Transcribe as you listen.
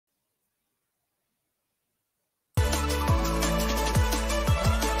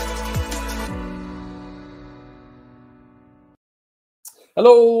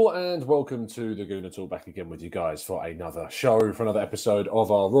Hello and welcome to the Gooner Talk, back again with you guys for another show, for another episode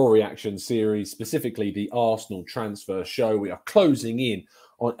of our Raw Reaction series, specifically the Arsenal transfer show. We are closing in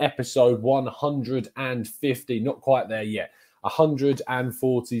on episode 150, not quite there yet.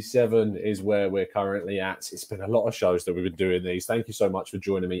 147 is where we're currently at. It's been a lot of shows that we've been doing these. Thank you so much for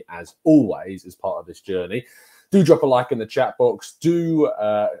joining me as always as part of this journey. Do drop a like in the chat box. Do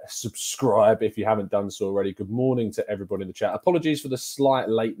subscribe if you haven't done so already. Good morning to everybody in the chat. Apologies for the slight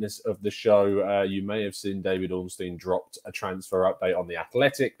lateness of the show. You may have seen David Ornstein dropped a transfer update on The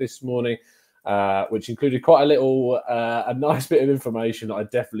Athletic this morning, which included quite a nice bit of information that I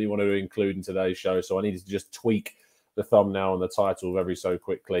definitely want to include in today's show. So I needed to just tweak the thumbnail and the title very so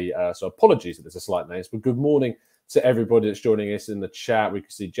quickly. So apologies if there's a slight names, but good morning to everybody that's joining us in the chat. We can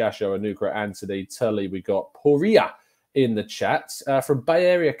see Jasho, Anukra, Anthony, Tully. We got Poria in the chat from Bay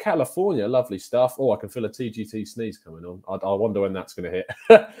Area, California. Lovely stuff. Oh, I can feel a TGT sneeze coming on. I wonder when that's going to hit.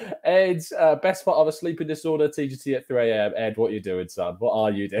 Ed's best part of a sleeping disorder. TGT at 3 a.m. Ed, what are you doing, son? What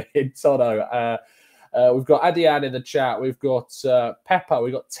are you doing? Tono. We've got Adian in the chat. We've got Pepper.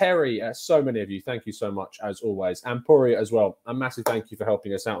 We've got Terry. So many of you. Thank you so much, as always. And Poria as well. A massive thank you for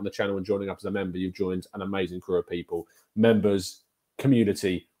helping us out on the channel and joining up as a member. You've joined an amazing crew of people, members,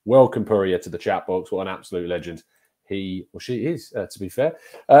 community. Welcome, Poria, to the chat box. What an absolute legend he or she is, to be fair.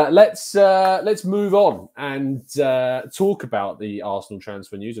 Let's move on and talk about the Arsenal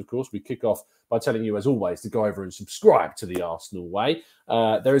transfer news. Of course, we kick off by telling you, as always, to go over and subscribe to the Arsenal Way.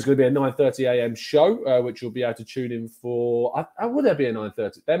 There is going to be a 9:30 a.m. show, which you'll be able to tune in for. Will there be a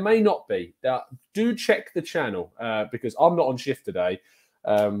 9:30? There may not be. Do check the channel because I'm not on shift today,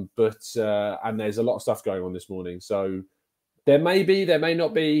 and there's a lot of stuff going on this morning. So there may be, there may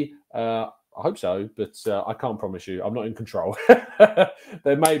not be. I hope so, but I can't promise you. I'm not in control.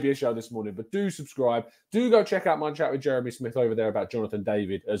 There may be a show this morning, but do subscribe. Do go check out my chat with Jeremy Smith over there about Jonathan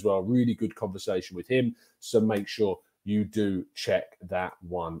David as well. Really good conversation with him. So make sure you do check that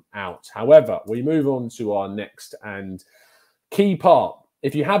one out. However, we move on to our next and key part.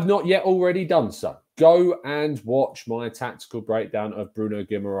 If you have not yet already done so, go and watch my tactical breakdown of Bruno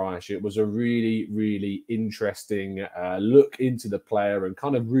Guimaraes. It was a really, really interesting look into the player and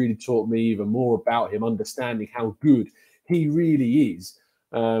kind of really taught me even more about him, understanding how good he really is.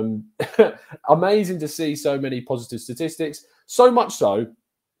 Amazing to see so many positive statistics, so much so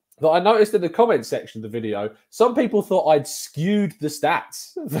that I noticed in the comment section of the video, some people thought I'd skewed the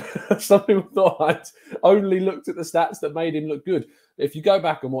stats. Some people thought I'd only looked at the stats that made him look good. If you go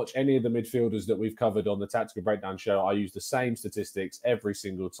back and watch any of the midfielders that we've covered on the Tactical Breakdown show, I use the same statistics every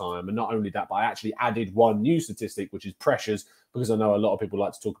single time. And not only that, but I actually added one new statistic, which is pressures, because I know a lot of people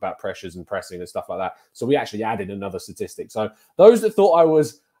like to talk about pressures and pressing and stuff like that. So we actually added another statistic. So those that thought I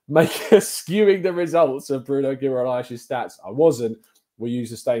was skewing the results of Bruno Guimaraes' stats, I wasn't. We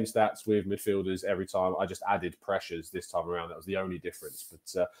use the same stats with midfielders every time. I just added pressures this time around. That was the only difference.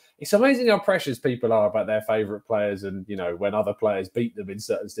 But it's amazing how precious people are about their favourite players. And, you know, when other players beat them in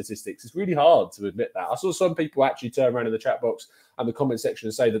certain statistics, it's really hard to admit that. I saw some people actually turn around in the chat box and the comment section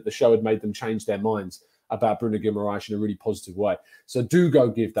and say that the show had made them change their minds about Bruno Guimaraes in a really positive way. So do go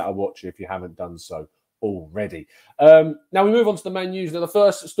give that a watch if you haven't done so already. Now we move on to the main news. Now, the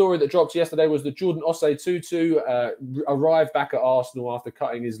first story that dropped yesterday was that Jordan Osei-Tutu arrived back at Arsenal after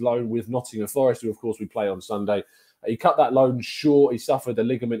cutting his loan with Nottingham Forest, who of course we play on Sunday. He cut that loan short. He suffered a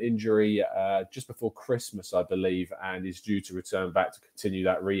ligament injury just before Christmas, I believe, and is due to return back to continue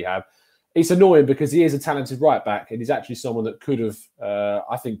that rehab. It's annoying because he is a talented right back, and he's actually someone that could have,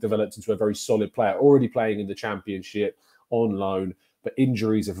 I think, developed into a very solid player, already playing in the Championship on loan. But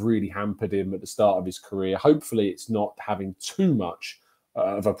injuries have really hampered him at the start of his career. Hopefully, it's not having too much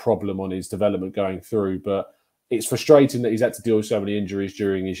of a problem on his development going through. But it's frustrating that he's had to deal with so many injuries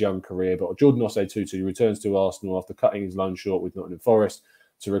during his young career. But Jordan Osei-Tutu returns to Arsenal after cutting his loan short with Nottingham Forest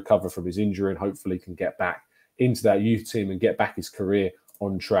to recover from his injury and hopefully can get back into that youth team and get back his career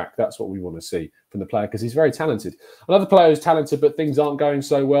on track. That's what we want to see from the player because he's very talented. Another player who's talented but things aren't going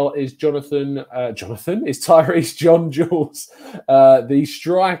so well is Tyrese John-Jules, the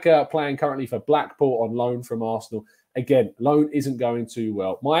striker playing currently for Blackpool on loan from Arsenal. Again, loan isn't going too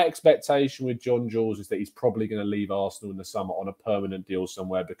well. My expectation with John-Jules is that he's probably going to leave Arsenal in the summer on a permanent deal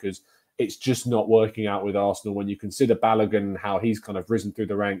somewhere because it's just not working out with Arsenal when you consider Balogun and how he's kind of risen through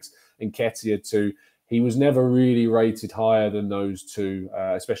the ranks, and Nketiah too. He was never really rated higher than those two,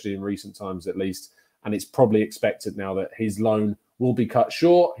 especially in recent times at least. And it's probably expected now that his loan will be cut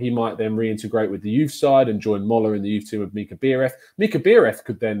short. He might then reintegrate with the youth side and join Moller in the youth team with Mika Biereth. Mika Biereth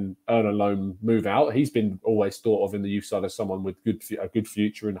could then earn a loan move out. He's been always thought of in the youth side as someone with a good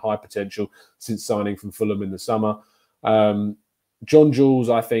future and high potential since signing from Fulham in the summer. John-Jules,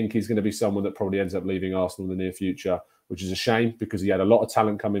 I think, is going to be someone that probably ends up leaving Arsenal in the near future, which is a shame because he had a lot of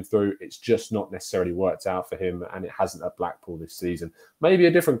talent coming through. It's just not necessarily worked out for him, and it hasn't at Blackpool this season. Maybe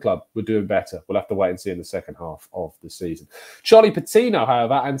a different club would do better. We'll have to wait and see in the second half of the season. Charlie Patino,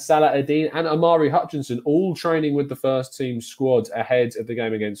 however, and Salah Adine and Amari Hutchinson all training with the first team squad ahead of the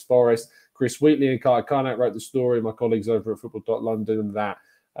game against Forest. Chris Wheatley and Kai Karnak wrote the story, my colleagues over at Football.London, that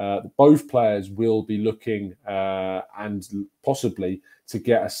both players will be looking and possibly to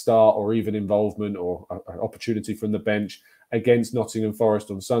get a start or even involvement or an opportunity from the bench against Nottingham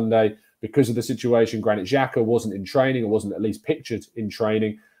Forest on Sunday. Because of the situation, Granit Xhaka wasn't in training or wasn't at least pictured in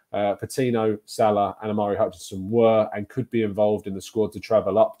training. Patino, Salah and Amari Hutchinson were and could be involved in the squad to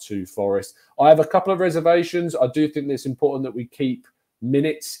travel up to Forest. I have a couple of reservations. I do think that it's important that we keep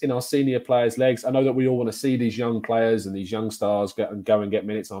minutes in our senior players' legs. I know that we all want to see these young players and these young stars go and get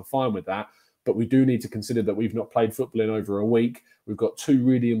minutes. I'm fine with that. But we do need to consider that we've not played football in over a week. We've got 2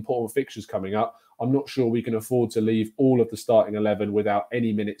 really important fixtures coming up. I'm not sure we can afford to leave all of the starting 11 without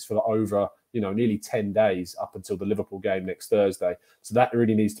any minutes for over, nearly 10 days up until the Liverpool game next Thursday. So that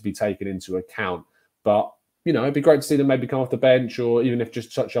really needs to be taken into account. But, it'd be great to see them maybe come off the bench, or even if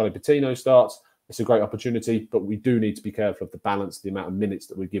just Charlie Patino starts. It's a great opportunity, but we do need to be careful of the balance, the amount of minutes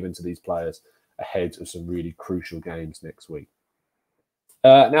that we're given to these players ahead of some really crucial games next week.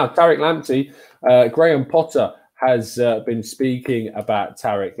 Now, Tariq Lamptey, Graham Potter has been speaking about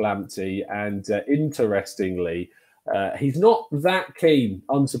Tariq Lamptey, and interestingly, he's not that keen,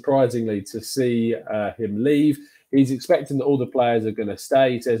 unsurprisingly, to see him leave. He's expecting that all the players are going to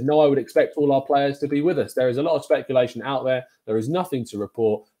stay. He says, no, I would expect all our players to be with us. There is a lot of speculation out there. There is nothing to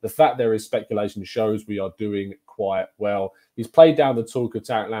report. The fact there is speculation shows we are doing quite well. He's played down the talk of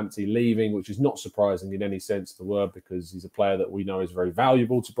Tariq Lamptey leaving, which is not surprising in any sense of the word, because he's a player that we know is very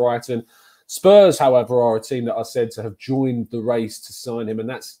valuable to Brighton. Spurs, however, are a team that are said to have joined the race to sign him. And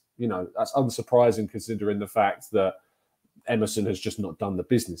that's unsurprising considering the fact that Emerson has just not done the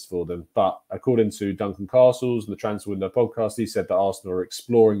business for them. But according to Duncan Castles and the Transfer Window podcast, he said that Arsenal are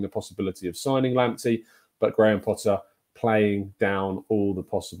exploring the possibility of signing Lamptey, but Graham Potter playing down all the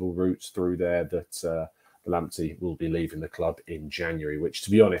possible routes through there that Lamptey will be leaving the club in January, which,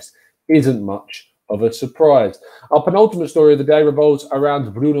 to be honest, isn't much of a surprise. Our penultimate story of the day revolves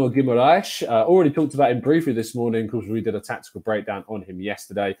around Bruno Guimaraes. Already talked about him briefly this morning because we did a tactical breakdown on him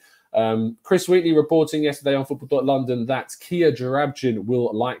yesterday. Chris Wheatley reporting yesterday on Football.London that Joorabchian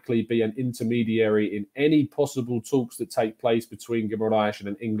will likely be an intermediary in any possible talks that take place between Guimaraes and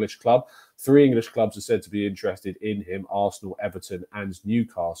an English club. 3 English clubs are said to be interested in him: Arsenal, Everton and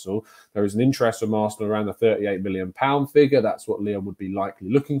Newcastle. There is an interest from Arsenal around the £38 million figure. That's what Leon would be likely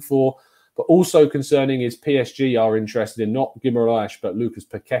looking for. But also concerning is PSG are interested in not Guimaraes but Lucas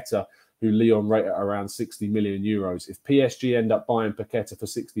Paqueta, who Lyon rate at around 60 million euros. If PSG end up buying Paqueta for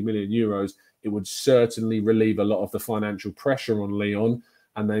 60 million euros, it would certainly relieve a lot of the financial pressure on Lyon,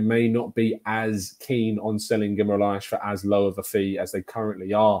 and they may not be as keen on selling Guimaraes for as low of a fee as they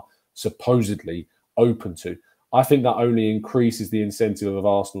currently are supposedly open to. I think that only increases the incentive of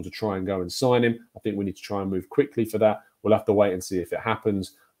Arsenal to try and go and sign him. I think we need to try and move quickly for that. We'll have to wait and see if it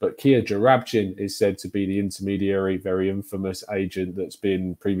happens. But Joorabchian is said to be the intermediary, very infamous agent that's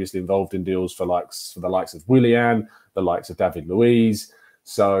been previously involved in deals for the likes of Willian, the likes of David Luiz,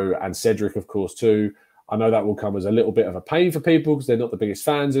 and Cedric, of course, too. I know that will come as a little bit of a pain for people because they're not the biggest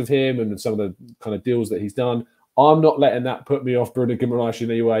fans of him and some of the kind of deals that he's done. I'm not letting that put me off Bruno Guimaraes in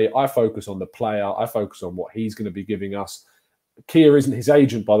any way. I focus on the player. I focus on what he's going to be giving us. Kia isn't his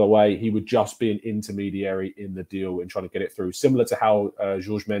agent, by the way. He would just be an intermediary in the deal and trying to get it through, similar to how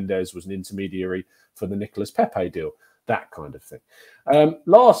Jorge Mendes was an intermediary for the Nicolas Pepe deal, that kind of thing.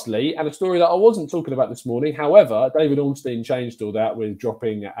 Lastly, and a story that I wasn't talking about this morning, however, David Ornstein changed all that with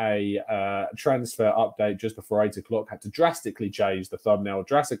dropping a transfer update just before 8 o'clock, had to drastically change the thumbnail,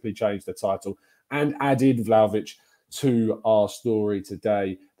 drastically change the title, and added Vlahovic to our story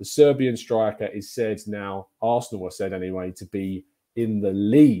today. The Serbian striker is said now, Arsenal was said anyway, to be in the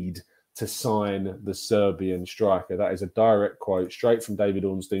lead to sign the Serbian striker. That is a direct quote straight from David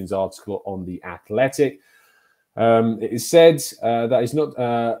Ornstein's article on The Athletic. It is said that is not.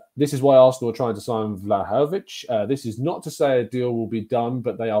 This is why Arsenal are trying to sign Vlahovic. This is not to say a deal will be done,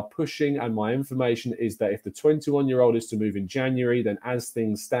 but they are pushing. And my information is that if the 21-year-old is to move in January, then as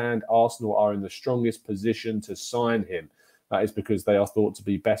things stand, Arsenal are in the strongest position to sign him. That is because they are thought to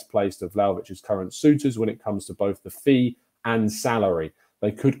be best placed of Vlahovic's current suitors when it comes to both the fee and salary.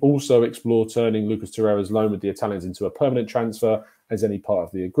 They could also explore turning Lucas Torreira's loan with the Italians into a permanent transfer as any part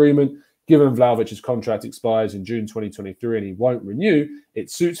of the agreement. Given Vlahovic's contract expires in June 2023 and he won't renew, it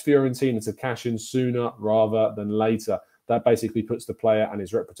suits Fiorentina to cash in sooner rather than later. That basically puts the player and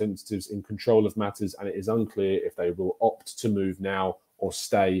his representatives in control of matters, and it is unclear if they will opt to move now or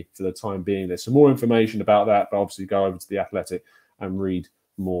stay for the time being. There's some more information about that, but obviously go over to The Athletic and read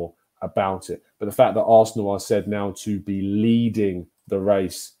more about it. But the fact that Arsenal are said now to be leading the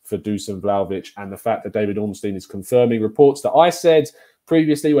race for Dusan Vlahovic, and the fact that David Ornstein is confirming reports that I said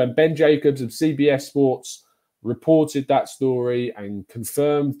previously when Ben Jacobs of CBS Sports reported that story and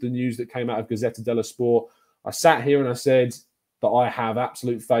confirmed the news that came out of Gazzetta dello Sport, I sat here and I said that I have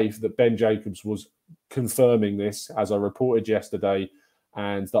absolute faith that Ben Jacobs was confirming this, as I reported yesterday,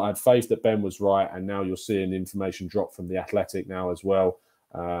 and that I had faith that Ben was right. And now you're seeing information drop from The Athletic now as well.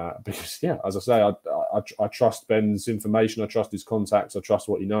 Because, yeah, as I say, I trust Ben's information. I trust his contacts. I trust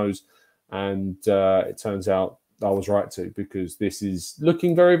what he knows. And it turns out I was right too, because this is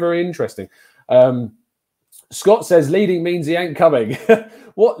looking very, very interesting. Scott says leading means he ain't coming.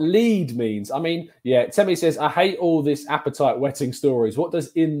 What lead means? I mean, yeah, Temi says, I hate all this appetite whetting stories. What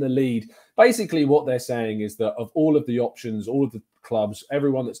does in the lead? Basically, what they're saying is that of all of the options, all of the clubs,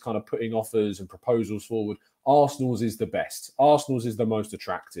 everyone that's kind of putting offers and proposals forward, Arsenal's is the best. Arsenal's is the most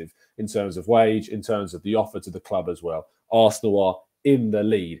attractive in terms of wage, in terms of the offer to the club as well. Arsenal are in the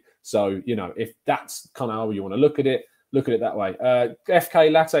lead. So, you know, if that's kind of how you want to look at it that way.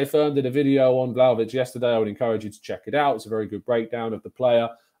 FK Latte Firm did a video on Vlahovic yesterday. I would encourage you to check it out. It's a very good breakdown of the player.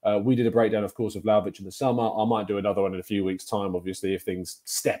 We did a breakdown, of course, of Vlahovic in the summer. I might do another one in a few weeks' time, obviously, if things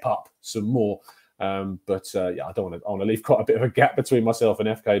step up some more. Yeah, I don't want to leave quite a bit of a gap between myself and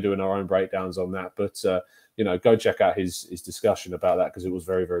FK doing our own breakdowns on that. But, you know, go check out his discussion about that, because it was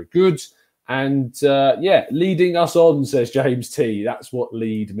very, very good. And yeah, leading us on, says James T. That's what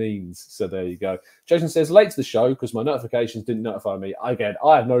lead means. So there you go. Jason says, late to the show because my notifications didn't notify me. Again,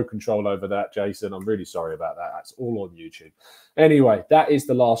 I have no control over that, Jason. I'm really sorry about that. That's all on YouTube. Anyway, that is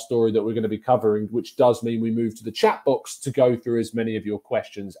the last story that we're going to be covering, which does mean we move to the chat box to go through as many of your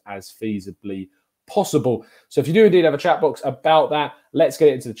questions as feasibly possible. So if you do indeed have a chat box about that, let's get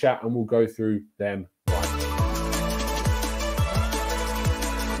it into the chat and we'll go through them.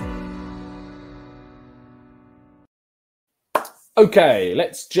 Okay,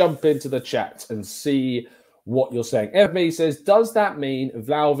 let's jump into the chat and see what you're saying. FB says, does that mean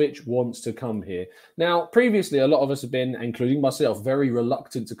Vlahovic wants to come here? Now, previously, a lot of us have been, including myself, very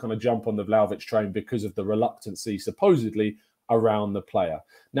reluctant to kind of jump on the Vlahovic train because of the reluctancy, supposedly, around the player.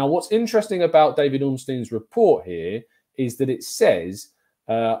 Now, what's interesting about David Ornstein's report here is that it says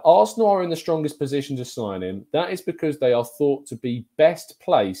Arsenal are in the strongest position to sign him. That is because they are thought to be best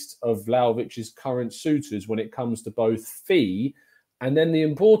placed of Vlahovic's current suitors when it comes to both fee and then the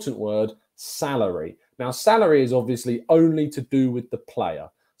important word, salary. Now, salary is obviously only to do with the player.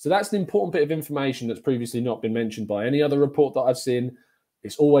 So that's an important bit of information that's previously not been mentioned by any other report that I've seen.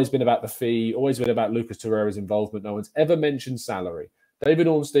 It's always been about the fee, always been about Lucas Torreira's involvement. No one's ever mentioned salary. David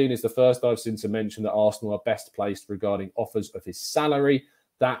Ornstein is the first I've seen to mention that Arsenal are best placed regarding offers of his salary.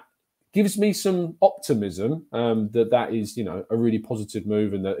 That gives me some optimism that is, you know, a really positive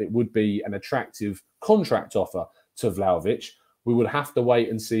move and that it would be an attractive contract offer to Vlahovic. We would have to wait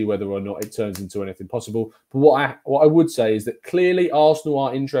and see whether or not it turns into anything possible. But what I would say is that clearly Arsenal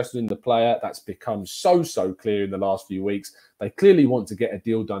are interested in the player. That's become so clear in the last few weeks. They clearly want to get a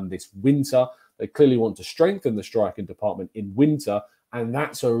deal done this winter. They clearly want to strengthen the striking department in winter. And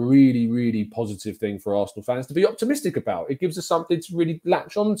that's a really, really positive thing for Arsenal fans to be optimistic about. It gives us something to really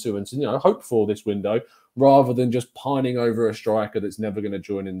latch onto and to, you know, hope for this window, rather than just pining over a striker that's never going to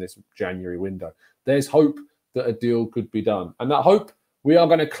join in this January window. There's hope that a deal could be done. And that hope we are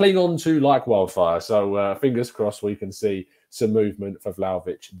going to cling on to like wildfire. So fingers crossed we can see some movement for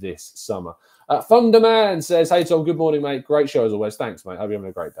Vlahovic this summer. Thunderman says, hey, Tom, good morning, mate. Great show as always. Thanks, mate. Hope you're having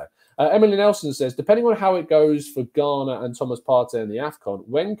a great day. Emily Nelson says, depending on how it goes for Garner and Thomas Partey in the AFCON,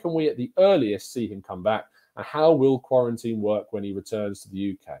 when can we at the earliest see him come back? And how will quarantine work when he returns to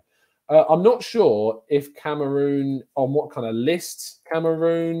the UK? I'm not sure if Cameroon, on what kind of list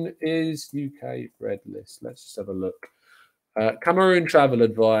Cameroon is. UK red list. Let's just have a look. Cameroon travel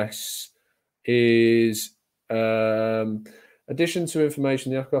advice is addition to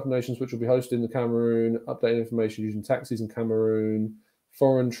information, the African nations which will be hosted in the Cameroon, updated information using taxis in Cameroon,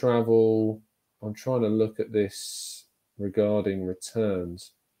 foreign travel. I'm trying to look at this regarding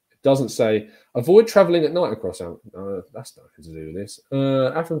returns. Doesn't say avoid travelling at night across. That's nothing to do with this.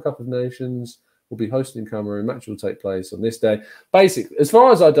 African Cup of Nations will be hosted in Cameroon. Match will take place on this day. Basically, as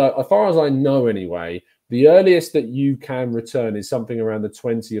far as I know, anyway, the earliest that you can return is something around the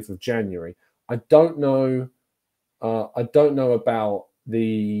 20th of January. I don't know. I don't know about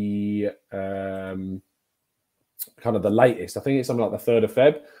the kind of the latest. I think it's something like the 3rd of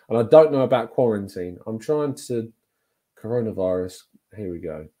Feb, and I don't know about quarantine. I'm trying to Coronavirus. Here we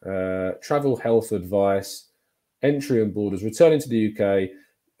go. Travel health advice, entry and borders, returning to the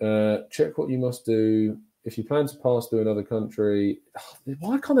UK. Check what you must do if you plan to pass through another country.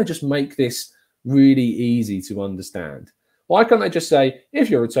 Why can't they just make this really easy to understand? Why can't they just say, if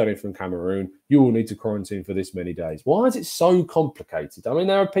you're returning from Cameroon, you will need to quarantine for this many days? Why is it so complicated? I mean,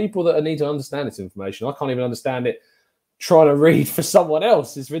 there are people that need to understand this information. I can't even understand it trying to read for someone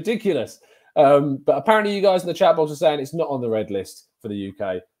else. It's ridiculous. But apparently you guys in the chat box are saying it's not on the red list for the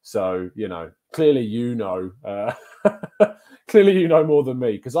UK. So, you know, clearly you know. Clearly you know more than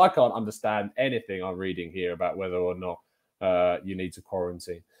me, because I can't understand anything I'm reading here about whether or not you need to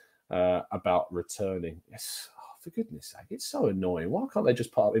quarantine about returning. Yes. For goodness sake, it's so annoying. Why can't they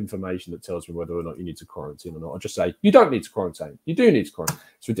just put up information that tells me whether or not you need to quarantine or not? Or just say, you don't need to quarantine. You do need to quarantine.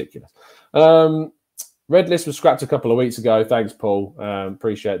 It's ridiculous. Red list was scrapped a couple of weeks ago. Thanks, Paul.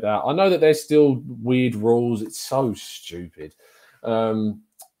 Appreciate that. I know that there's still weird rules. It's so stupid.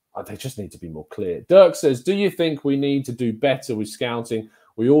 They just need to be more clear. Dirk says, do you think we need to do better with scouting?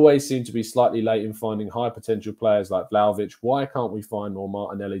 We always seem to be slightly late in finding high potential players like Vlahovic. Why can't we find more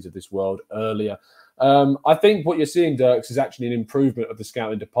Martinellis of this world earlier? I think what you're seeing, Dirks, is actually an improvement of the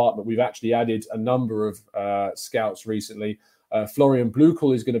scouting department. We've actually added a number of scouts recently. Florian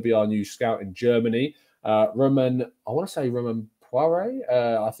Blukel is going to be our new scout in Germany. Roman Poiré,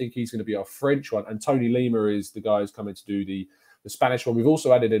 I think he's going to be our French one. And Tony Lima is the guy who's coming to do the Spanish one. We've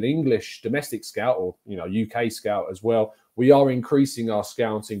also added an English domestic scout, or UK scout as well. We are increasing our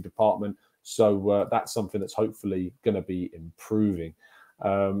scouting department, so that's something that's hopefully going to be improving.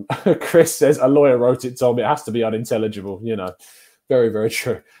 Chris says, a lawyer wrote it, Tom. It has to be unintelligible, Very, very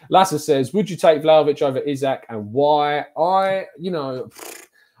true. Lassa says, would you take Vlahovic over Isak, and why?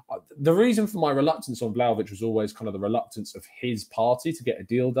 The reason for my reluctance on Vlahovic was always kind of the reluctance of his party to get a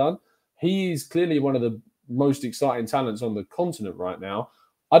deal done. He is clearly one of the most exciting talents on the continent right now.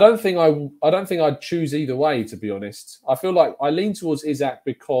 I don't think I'd choose either way, to be honest. I feel like I lean towards Isak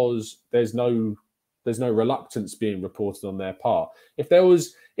because there's no reluctance being reported on their part.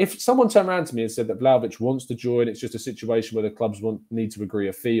 If someone turned around to me and said that Vlahovic wants to join, it's just a situation where the clubs need to agree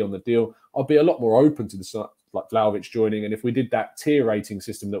a fee on the deal, I'd be a lot more open to like Vlahovic joining. And if we did that tier rating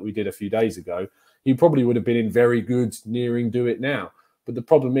system that we did a few days ago, he probably would have been in very good, nearing do it now. But the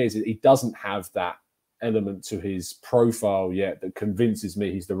problem is that he doesn't have that element to his profile yet that convinces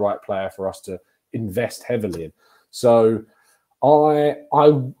me he's the right player for us to invest heavily in. So I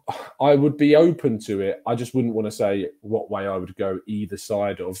would be open to it. I just wouldn't want to say what way I would go either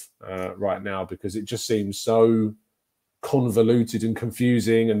side of right now, because it just seems so convoluted and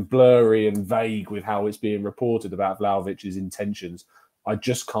confusing and blurry and vague with how it's being reported about Vlahovic's intentions. I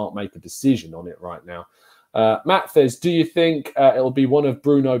just can't make a decision on it right now. Matt says, do you think it'll be one of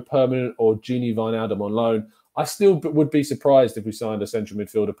Bruno permanent or Gini Wijnaldum on loan? I still would be surprised if we signed a central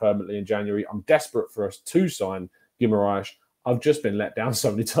midfielder permanently in January. I'm desperate for us to sign Guimaraes. I've just been let down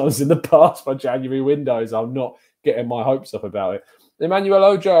so many times in the past by January windows. I'm not getting my hopes up about it. Emmanuel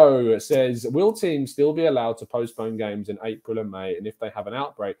Ojo says, will teams still be allowed to postpone games in April and May? And if they have an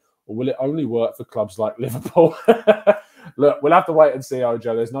outbreak, or will it only work for clubs like Liverpool? Look, we'll have to wait and see,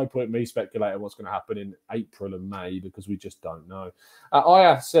 Ojo. There's no point in me speculating what's going to happen in April and May because we just don't know.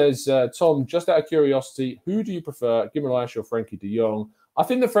 Aya says, Tom, just out of curiosity, who do you prefer, Guimaraes or Frenkie de Jong? I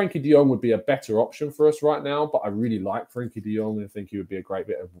think that Frenkie de Jong would be a better option for us right now, but I really like Frenkie de Jong and I think he would be a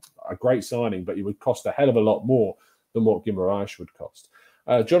great signing, but he would cost a hell of a lot more than what Guimaraes would cost.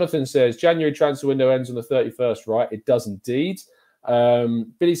 Jonathan says, January transfer window ends on the 31st, right? It does indeed.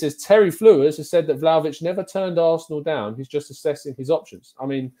 Billy says, Terry Flewers has said that Vlahovic never turned Arsenal down. He's just assessing his options. I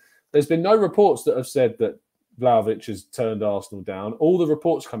mean, there's been no reports that have said that Vlahovic has turned Arsenal down. All the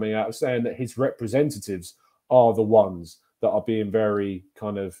reports coming out are saying that his representatives are the ones that are being very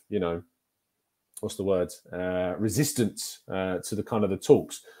kind of, what's the word? Resistant to the kind of the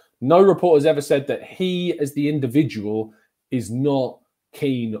talks. No report has ever said that he, as the individual, is not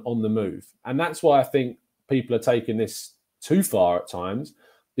keen on the move. And that's why I think people are taking this too far at times.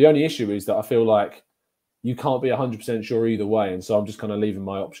 The only issue is that I feel like you can't be 100% sure either way. And so I'm just kind of leaving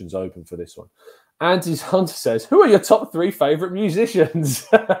my options open for this one. Andy Hunter says, who are your top 3 favourite musicians?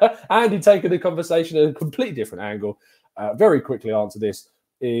 Andy taking the conversation at a completely different angle. Very quickly answer this.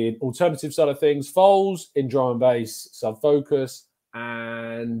 In alternative side of things, Foles, in drum and bass, Sub-Focus,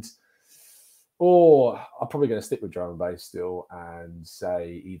 and... Or I'm probably going to stick with drum and bass still and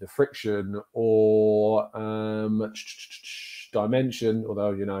say either Friction or Dimension,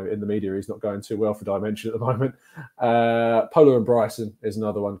 although, in the media he's not going too well for Dimension at the moment. Polar and Bryson is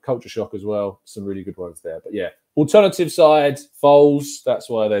another one. Culture Shock as well. Some really good ones there. But yeah, alternative side, Foles. That's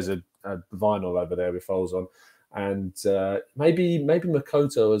why there's a vinyl over there with Foles on. and maybe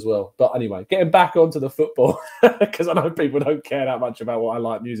Makoto as well. But anyway, getting back onto the football, because I know people don't care that much about what I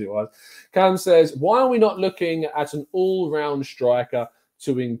like music-wise. Cam says, why are we not looking at an all-round striker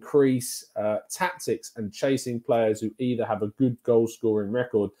to increase tactics and chasing players who either have a good goal-scoring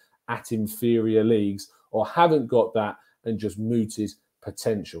record at inferior leagues or haven't got that and just mooted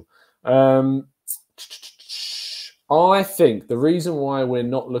potential? I think the reason why we're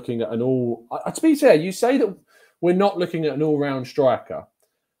not looking at an all... to be fair, you say that we're not looking at an all-round striker.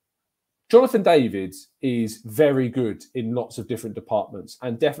 Jonathan David is very good in lots of different departments,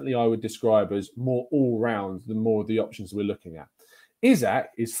 and definitely I would describe as more all-round than more of the options we're looking at. Isaac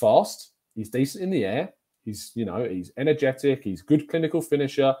is fast. He's decent in the air. He's energetic. He's good clinical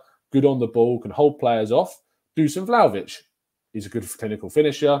finisher, good on the ball, can hold players off. Dusan Vlahovic is a good clinical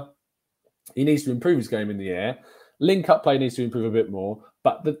finisher. He needs to improve his game in the air. Link-up play needs to improve a bit more.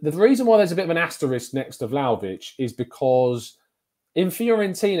 But the reason why there's a bit of an asterisk next to Vlahovic is because in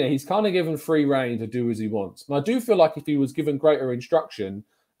Fiorentina, he's kind of given free rein to do as he wants. And I do feel like if he was given greater instruction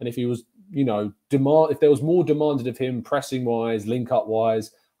and if he was, if there was more demanded of him pressing-wise,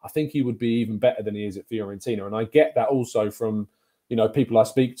 link-up-wise, I think he would be even better than he is at Fiorentina. And I get that also from, people I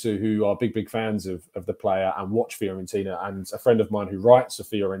speak to who are big fans of the player and watch Fiorentina. And a friend of mine who writes for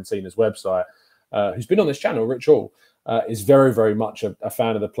Fiorentina's website, who's been on this channel, Rich Hall, is very, very much a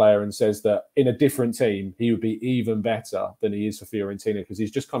fan of the player and says that in a different team, he would be even better than he is for Fiorentina because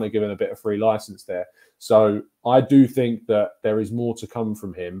he's just kind of given a bit of free license there. So I do think that there is more to come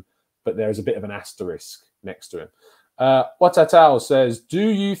from him, but there is a bit of an asterisk next to him. Watatao says, do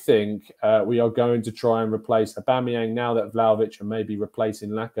you think we are going to try and replace Aubameyang now that Vlahovic and maybe replacing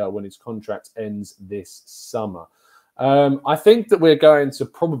Laka when his contract ends this summer? I think that we're going to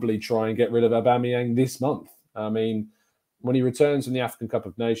probably try and get rid of Aubameyang this month. I mean, when he returns from the African Cup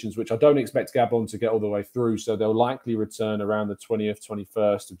of Nations, which I don't expect Gabon to get all the way through, so they'll likely return around the 20th,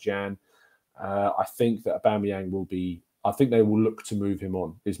 21st of Jan. I think that Aubameyang will be... I think they will look to move him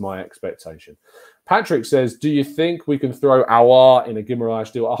on, is my expectation. Patrick says, do you think we can throw Aouar in a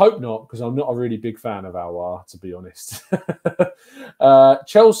Guimaraes deal? I hope not, because I'm not a really big fan of Aouar, to be honest.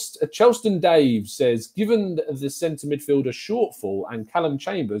 Chelston Dave says, given the centre midfielder shortfall and Callum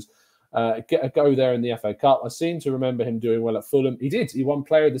Chambers get a go there in the FA Cup, I seem to remember him doing well at Fulham. He did. He won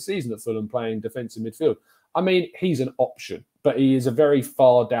Player of the Season at Fulham playing defensive midfield. I mean, he's an option, but he is a very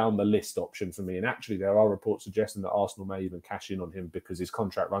far down the list option for me. And actually, there are reports suggesting that Arsenal may even cash in on him because his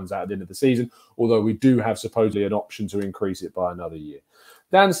contract runs out at the end of the season, although we do have supposedly an option to increase it by another year.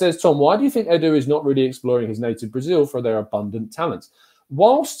 Dan says, Tom, why do you think Edu is not really exploring his native Brazil for their abundant talents?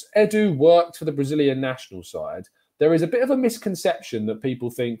 Whilst Edu worked for the Brazilian national side, there is a bit of a misconception that people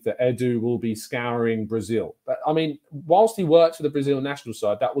think that Edu will be scouring Brazil. But I mean, whilst he worked for the Brazilian national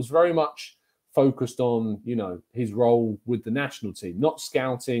side, that was very much focused on, his role with the national team, not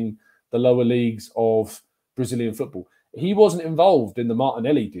scouting the lower leagues of Brazilian football. He wasn't involved in the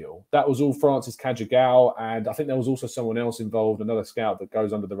Martinelli deal. That was all Francis Cajagao, and I think there was also someone else involved, another scout that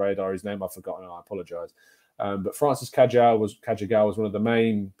goes under the radar. His name I've forgotten, I apologise. But Francis Cajagao was one of the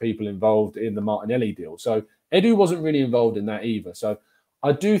main people involved in the Martinelli deal. So Edu wasn't really involved in that either. So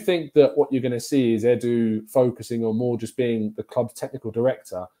I do think that what you're going to see is Edu focusing on more just being the club's technical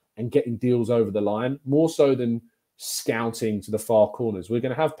director and getting deals over the line, more so than scouting to the far corners. We're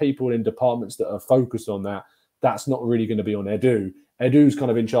going to have people in departments that are focused on that. That's not really going to be on Edu. Edu's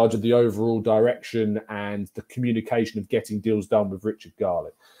kind of in charge of the overall direction and the communication of getting deals done with Richard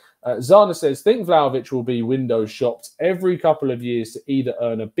Garlick. Zana says, think Vlahovic will be window shopped every couple of years to either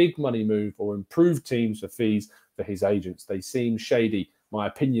earn a big money move or improve teams for fees for his agents. They seem shady. My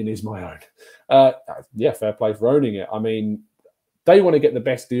opinion is my own. Yeah, fair play for owning it. I mean, they want to get the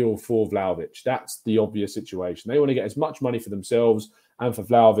best deal for Vlahovic. That's the obvious situation. They want to get as much money for themselves and for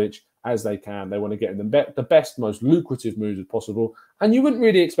Vlahovic as they can. They want to get them the best, most lucrative moves as possible. And you wouldn't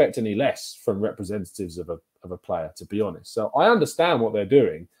really expect any less from representatives of a player, to be honest. So I understand what they're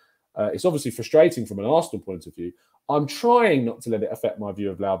doing. It's obviously frustrating from an Arsenal point of view. I'm trying not to let it affect my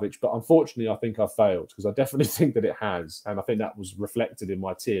view of Vlahovic, but unfortunately, I think I've failed because I definitely think that it has. And I think that was reflected in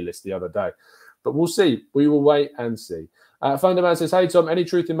my tier list the other day. But we'll see. We will wait and see. Thunderman says, hey, Tom, any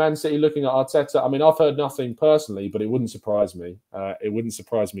truth in Man City looking at Arteta? I mean, I've heard nothing personally, but it wouldn't surprise me. It wouldn't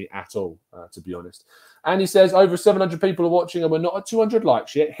surprise me at all, to be honest. And he says, over 700 people are watching and we're not at 200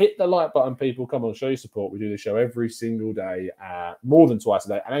 likes yet. Hit the like button, people. Come on, show your support. We do this show every single day, more than twice a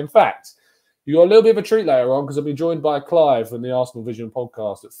day. And in fact, you got a little bit of a treat later on because I'll be joined by Clive from the Arsenal Vision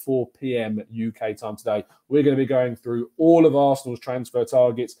podcast at 4 p.m. UK time today. We're going to be going through all of Arsenal's transfer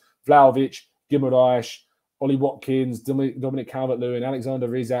targets, Vlahovic, Guimaraes, Ollie Watkins, Dominic Calvert-Lewin,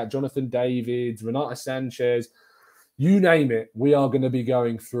 Alexander Isak, Jonathan David, Renata Sanchez, you name it. We are going to be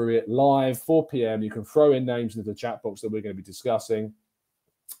going through it live, 4 p.m. You can throw in names into the chat box that we're going to be discussing.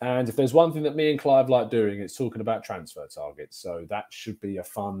 And if there's one thing that me and Clive like doing, it's talking about transfer targets. So that should be a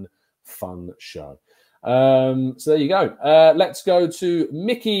fun show. So there you go. Let's go to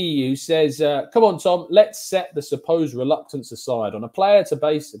Mickey, who says, come on, Tom, let's set the supposed reluctance aside. On a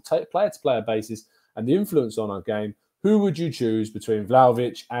player-to-player basis and the influence on our game, who would you choose between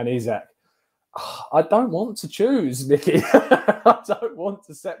Vlahovic and Isak? I don't want to choose, Mickey. I don't want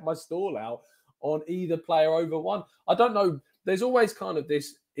to set my stall out on either player over one. I don't know. There's always kind of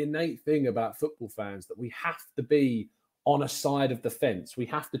this innate thing about football fans that we have to be on a side of the fence. We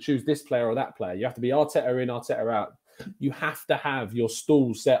have to choose this player or that player. You have to be Arteta in, Arteta out. You have to have your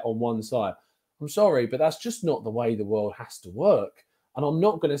stall set on one side. I'm sorry, but that's just not the way the world has to work. And I'm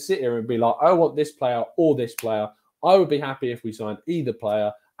not going to sit here and be like, I want this player or this player. I would be happy if we signed either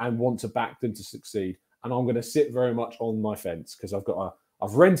player and want to back them to succeed. And I'm going to sit very much on my fence because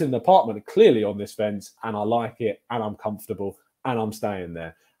I've rented an apartment clearly on this fence and I like it and I'm comfortable and I'm staying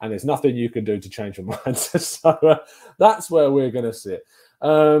there. And there's nothing you can do to change your mind. So that's where we're going to sit.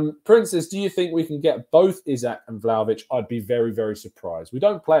 Princess, do you think we can get both Isak and Vlahovic? I'd be very, very surprised. We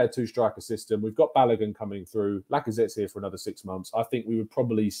don't play a two-striker system. We've got Balogun coming through. Lacazette's here for another 6 months. I think we would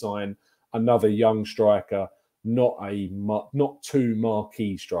probably sign another young striker, not two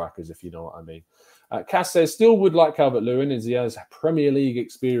marquee strikers, if you know what I mean. Cass says, still would like Calvert-Lewin as he has Premier League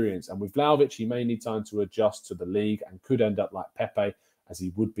experience. And with Vlahovic, he may need time to adjust to the league and could end up like Pepe, as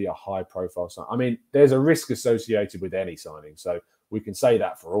he would be a high-profile signing. I mean, there's a risk associated with any signing. So we can say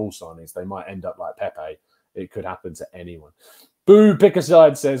that for all signings. They might end up like Pepe. It could happen to anyone. Boo, pick a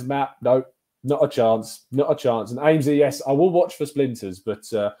side, says Matt. No, not a chance. Not a chance. And Ainsley, yes, I will watch for splinters,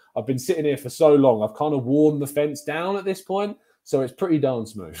 but I've been sitting here for so long. I've kind of worn the fence down at this point. So it's pretty darn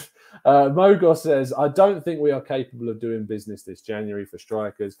smooth. Mogos says, I don't think we are capable of doing business this January for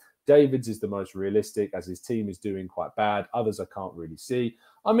strikers. David's is the most realistic as his team is doing quite bad. Others I can't really see.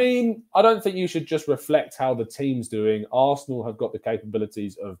 I mean, I don't think you should just reflect how the team's doing. Arsenal have got the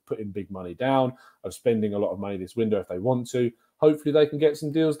capabilities of putting big money down, of spending a lot of money this window if they want to. Hopefully they can get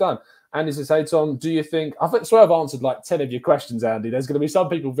some deals done. Andy says, hey, Tom, do you think... I swear I've answered like 10 of your questions, Andy. There's going to be some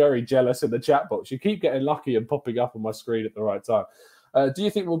people very jealous in the chat box. You keep getting lucky and popping up on my screen at the right time. Do you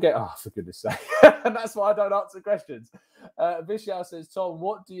think we'll get... Oh, for goodness sake. That's why I don't answer questions. Vishal says, Tom,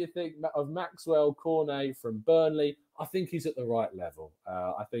 what do you think of Maxwell Cornet from Burnley? I think he's at the right level.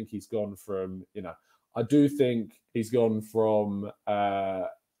 I think he's gone from, I do think he's gone from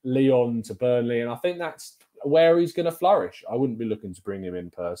Lyon to Burnley, and I think that's where he's going to flourish. I wouldn't be looking to bring him in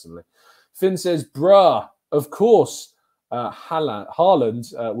personally. Finn says, bruh, of course,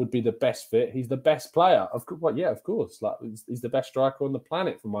 Haaland would be the best fit. He's the best player. Well, yeah, of course. Like, he's the best striker on the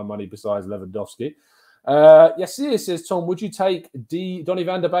planet for my money besides Lewandowski. Yasir says, Tom, would you take Donny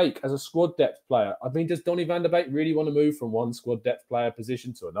van der Beek as a squad depth player? I mean, does Donny van der Beek really want to move from one squad depth player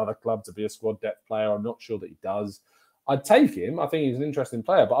position to another club to be a squad depth player? I'm not sure that he does. I'd take him. I think he's an interesting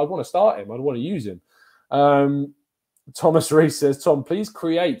player, but I'd want to start him. I'd want to use him. Thomas Rees says, Tom, please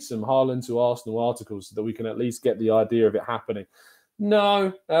create some Haaland to Arsenal articles so that we can at least get the idea of it happening.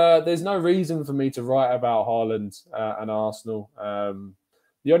 No, there's no reason for me to write about Haaland and Arsenal.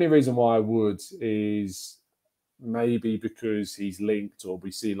 The only reason why I would is maybe because he's linked or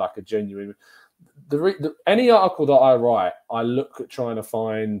we see like a genuine... any article that I write, I look at trying to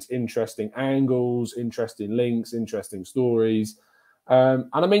find interesting angles, interesting links, interesting stories. And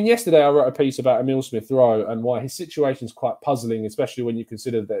I mean, yesterday I wrote a piece about Emile Smith-Rowe and why his situation is quite puzzling, especially when you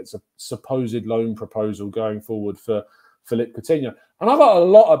consider that it's a supposed loan proposal going forward for Philippe Coutinho. And I got a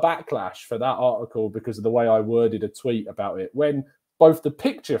lot of backlash for that article because of the way I worded a tweet about it, when both the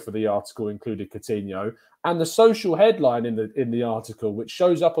picture for the article included Coutinho and the social headline in the article, which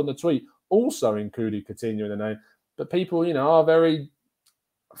shows up on the tweet, also included Coutinho in the name. But people, are very,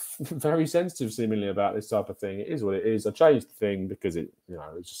 very sensitive seemingly about this type of thing. It is what it is. I changed the thing because it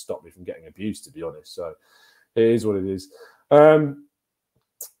just stopped me from getting abused, to be honest. So it is what it is.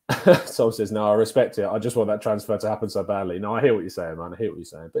 Sol says, no, I respect it. I just want that transfer to happen so badly. No, I hear what you're saying, man. I hear what you're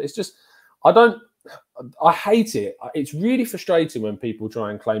saying. But it's just, I hate it. It's really frustrating when people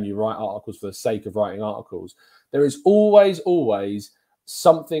try and claim you write articles for the sake of writing articles. There is always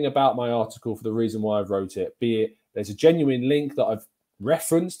something about my article for the reason why I wrote it, be it there's a genuine link that I've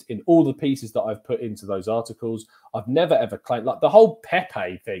referenced in all the pieces that I've put into those articles. I've never, ever claimed, like the whole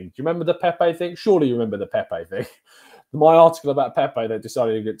Pepe thing. Do you remember the Pepe thing? Surely you remember the Pepe thing. My article about Pepe that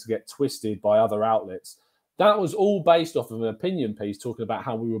decided to get twisted by other outlets. That was all based off of an opinion piece talking about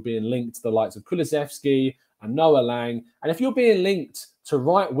how we were being linked to the likes of Kulusevski and Noah Lang. And if you're being linked to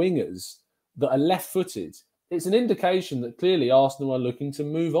right wingers that are left-footed, it's an indication that clearly Arsenal are looking to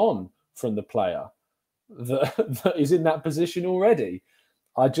move on from the player that is in that position already.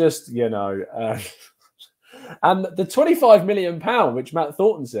 I just, and the £25 million, which Matt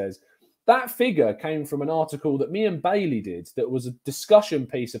Thornton says, that figure came from an article that me and Bailey did that was a discussion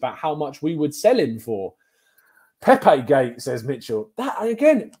piece about how much we would sell him for. Pepe Gate, says Mitchell. That,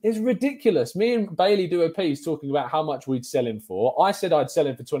 again, is ridiculous. Me and Bailey do a piece talking about how much we'd sell him for. I said I'd sell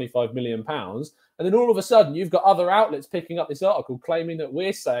him for £25 million. And then all of a sudden, you've got other outlets picking up this article claiming that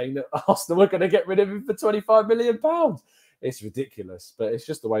we're saying that Arsenal were going to get rid of him for £25 million. It's ridiculous, but it's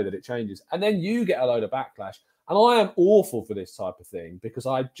just the way that it changes. And then you get a load of backlash. And I am awful for this type of thing because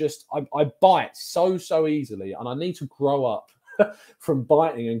I bite so easily, and I need to grow up from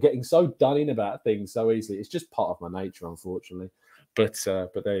biting and getting so done in about things so easily. It's just part of my nature, unfortunately. But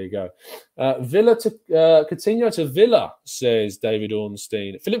there you go. Villa to Coutinho to Villa, says David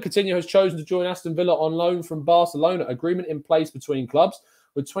Ornstein. Philip Coutinho has chosen to join Aston Villa on loan from Barcelona. Agreement in place between clubs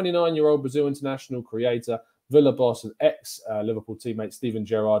with 29-year-old Brazil international creator, Villa boss and ex-Liverpool teammate Steven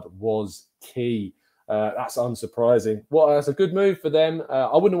Gerrard was key. That's unsurprising. That's a good move for them.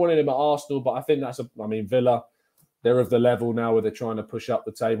 I wouldn't have wanted him at Arsenal, but I think Villa, they're of the level now where they're trying to push up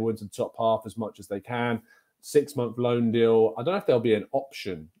the table into the top half as much as they can. 6-month loan deal. I don't know if there'll be an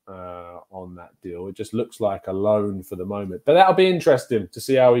option on that deal. It just looks like a loan for the moment. But that'll be interesting to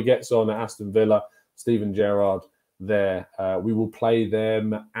see how he gets on at Aston Villa. Steven Gerrard there. We will play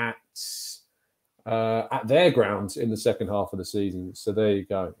them at their grounds in the second half of the season. So there you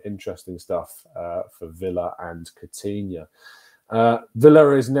go. Interesting stuff for Villa and Coutinho.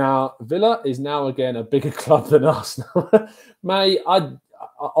 Villa is now again a bigger club than Arsenal. Mate, I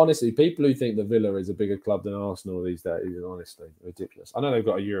honestly, people who think that Villa is a bigger club than Arsenal these days is honestly ridiculous. I know they've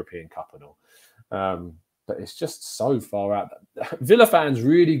got a European Cup and all, but it's just so far out. Villa fans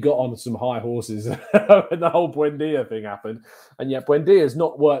really got on some high horses when the whole Buendia thing happened, and yet Buendia's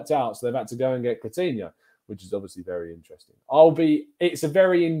not worked out, so they've had to go and get Coutinho, which is obviously very interesting. It's a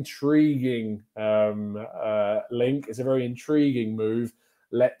very intriguing link. It's a very intriguing move.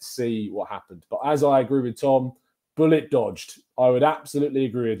 Let's see what happens. But as I agree with Tom, bullet dodged. I would absolutely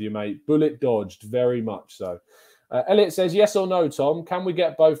agree with you, mate. Bullet dodged, very much so. Elliot says, yes or no, Tom? Can we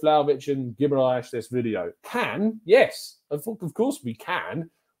get both Vlahovic and Guimaraes this video? Can? Yes. Of course we can.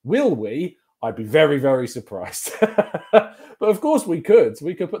 Will we? I'd be very, very surprised. But of course we could.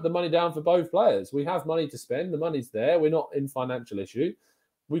 We could put the money down for both players. We have money to spend. The money's there. We're not in financial issue.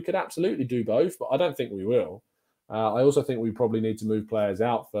 We could absolutely do both, but I don't think we will. I also think we probably need to move players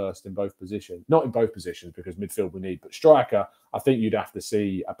out first in both positions. Not in both positions because midfield we need, but striker, I think you'd have to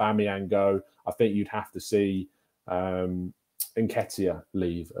see Aubameyang go. I think you'd have to see Nketiah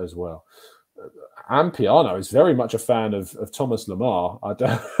leave as well. And Piano is very much a fan of Thomas Lemar.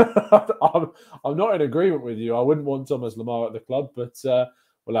 I'm not in agreement with you. I wouldn't want Thomas Lemar at the club, but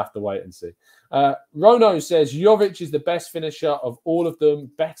we'll have to wait and see. Rono says, Jovic is the best finisher of all of them,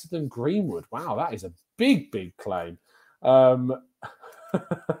 better than Greenwood. Wow, that is a big claim. Poria,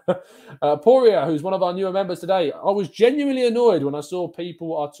 who's one of our newer members today, I was genuinely annoyed when I saw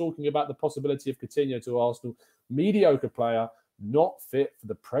people are talking about the possibility of Coutinho to Arsenal. Mediocre player, not fit for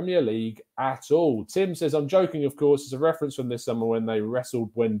the Premier League at all. Tim says, I'm joking, of course. It's a reference from this summer when they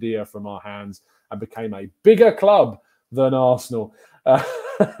wrestled Buendia from our hands and became a bigger club than Arsenal.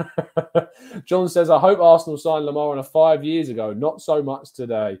 John says, I hope Arsenal signed Lemar on 5 years ago. Not so much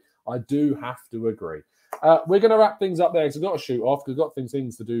today. I do have to agree. We're going to wrap things up there because I've got to shoot off because I've got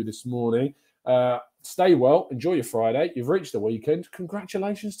things to do this morning. Stay well. Enjoy your Friday. You've reached the weekend.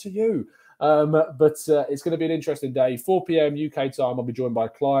 Congratulations to you. But it's going to be an interesting day. 4 p.m. UK time, I'll be joined by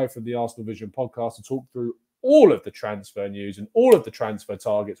Clive from the Arsenal Vision podcast to talk through all of the transfer news and all of the transfer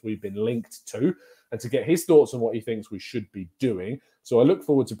targets we've been linked to and to get his thoughts on what he thinks we should be doing. So I look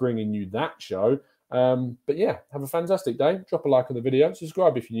forward to bringing you that show. But yeah, have a fantastic day. Drop a like on the video.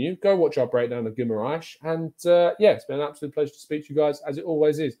 Subscribe if you're new. Go watch our breakdown of Guimaraes. And yeah, it's been an absolute pleasure to speak to you guys, as it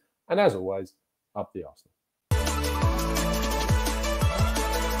always is. And as always, up the Arsenal.